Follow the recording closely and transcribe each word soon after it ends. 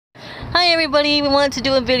Hi everybody, we wanted to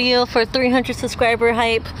do a video for 300 subscriber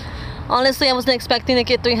hype. Honestly, I wasn't expecting to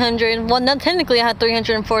get 300. Well, not technically I had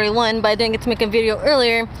 341, but I didn't get to make a video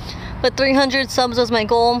earlier. But 300 subs was my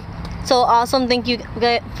goal. So awesome, thank you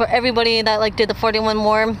guys for everybody that did the 41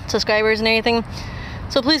 more subscribers and everything.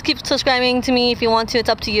 So please keep subscribing to me if you want to, it's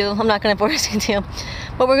up to you. I'm not gonna force you to.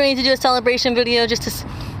 But we're going to do a celebration video just to...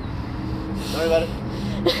 Sorry about it.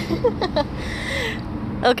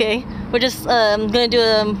 Okay, we're just gonna do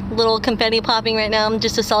a little confetti popping right now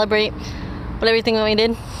just to celebrate with everything that we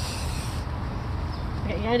did.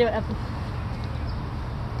 Okay, you gotta do it up.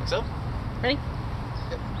 Think so? Ready?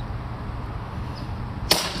 Yep.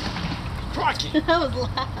 Crikey! That was loud.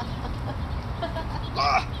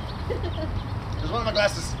 Ah! There's one of my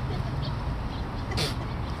glasses.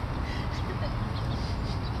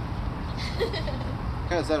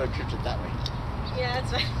 Kind of sad I tripped it that way. Yeah,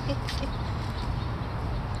 that's right.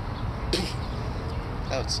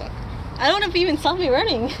 That would suck. I don't know if you even saw me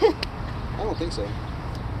running. I don't think so.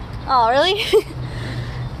 Oh, really?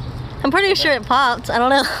 I'm pretty sure it popped. I don't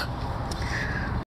know.